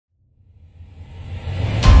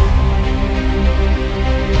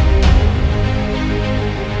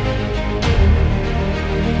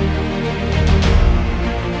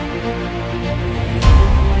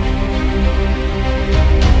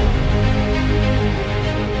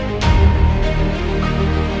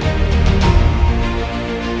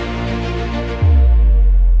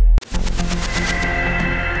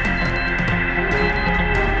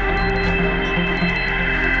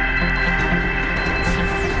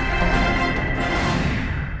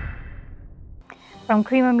From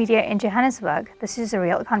Creamer Media in Johannesburg, this is a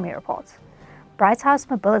Real Economy Report. Brighthouse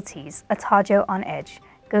Mobility's Atajo On Edge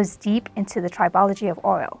goes deep into the tribology of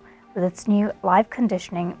oil with its new live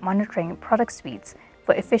conditioning monitoring product suite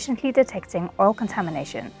for efficiently detecting oil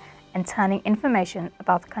contamination and turning information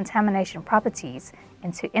about the contamination properties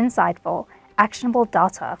into insightful, actionable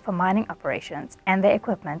data for mining operations and their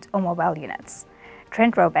equipment or mobile units.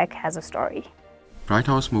 Trent Robeck has a story.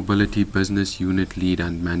 Brighthouse Mobility Business Unit Lead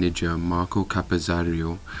and Manager Marco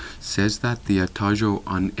Capezzaro says that the Atajo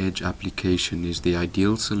On Edge application is the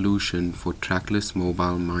ideal solution for trackless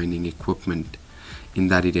mobile mining equipment, in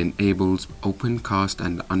that it enables open cast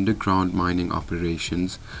and underground mining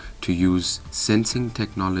operations to use sensing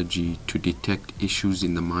technology to detect issues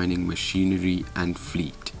in the mining machinery and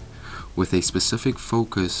fleet, with a specific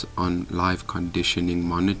focus on live conditioning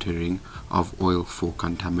monitoring of oil for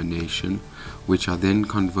contamination, which are then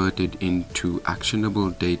converted into actionable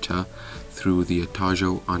data through the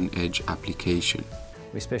Atajo On Edge application.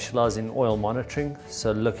 We specialize in oil monitoring,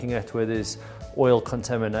 so looking at where there's oil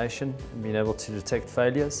contamination and being able to detect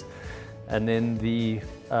failures, and then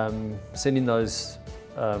sending those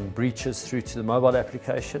breaches through to the mobile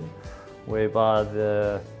application, whereby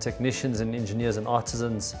the technicians and engineers and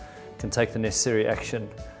artisans can take the necessary action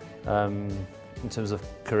in terms of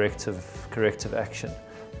corrective action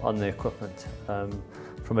on the equipment.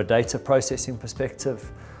 From a data processing perspective,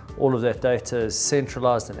 all of that data is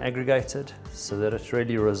centralized and aggregated so that it's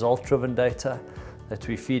really result-driven data that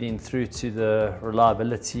we're feeding through to the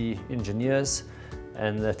reliability engineers,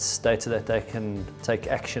 and that's data that they can take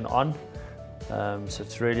action on. So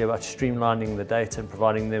it's really about streamlining the data and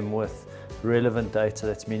providing them with relevant data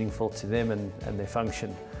that's meaningful to them and their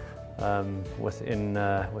function within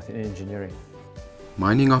engineering.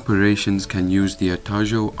 Mining operations can use the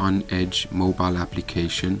Atajo On Edge mobile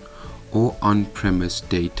application or on-premise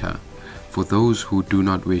data for those who do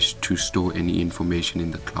not wish to store any information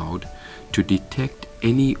in the cloud to detect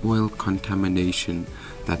any oil contamination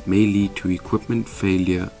that may lead to equipment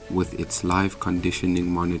failure with its live conditioning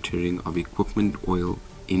monitoring of equipment oil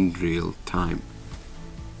in real time.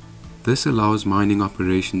 This allows mining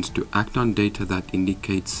operations to act on data that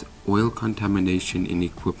indicates oil contamination in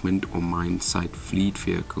equipment or mine site fleet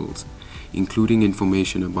vehicles, including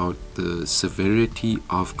information about the severity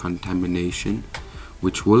of contamination,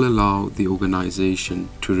 which will allow the organization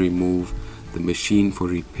to remove the machine for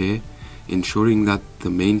repair, ensuring that the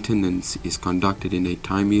maintenance is conducted in a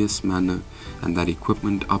timeous manner and that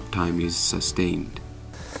equipment uptime is sustained.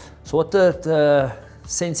 So what the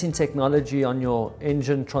sensing technology on your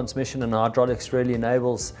engine, transmission and hydraulics really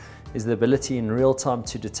enables is the ability in real time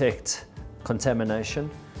to detect contamination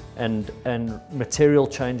and material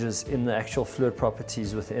changes in the actual fluid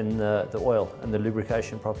properties within the oil and the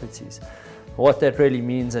lubrication properties. What that really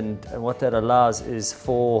means and what that allows is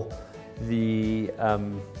for the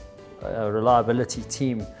reliability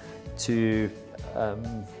team to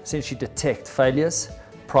essentially detect failures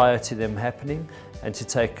prior to them happening and to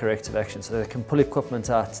take corrective action. So they can pull equipment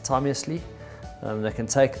out timeously, they can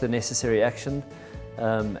take the necessary action,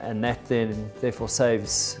 and that then therefore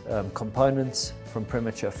saves components from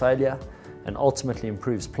premature failure and ultimately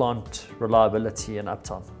improves plant reliability and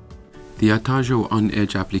uptime. The Atajo On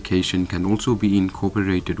Edge application can also be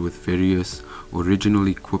incorporated with various original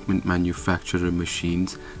equipment manufacturer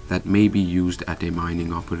machines that may be used at a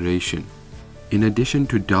mining operation. In addition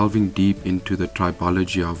to delving deep into the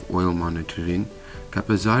tribology of oil monitoring,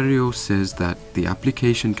 Capezzaro says that the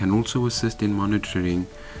application can also assist in monitoring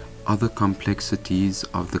other complexities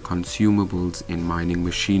of the consumables in mining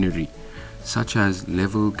machinery, such as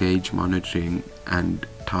level gauge monitoring and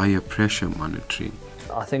tire pressure monitoring.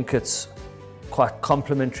 I think it's quite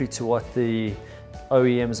complementary to what the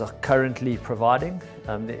OEMs are currently providing.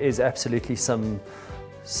 There is absolutely some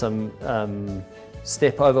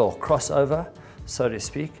step over or crossover, so to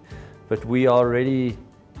speak, but we are already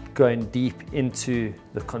going deep into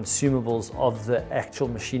the consumables of the actual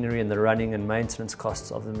machinery and the running and maintenance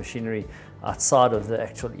costs of the machinery outside of the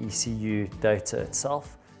actual ECU data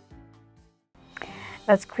itself.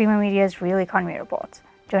 That's Creamer Media's Real Economy Report.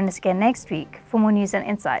 Join us again next week for more news and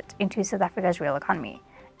insight into South Africa's real economy.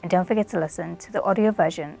 And don't forget to listen to the audio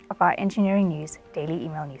version of our Engineering News daily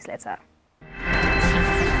email newsletter.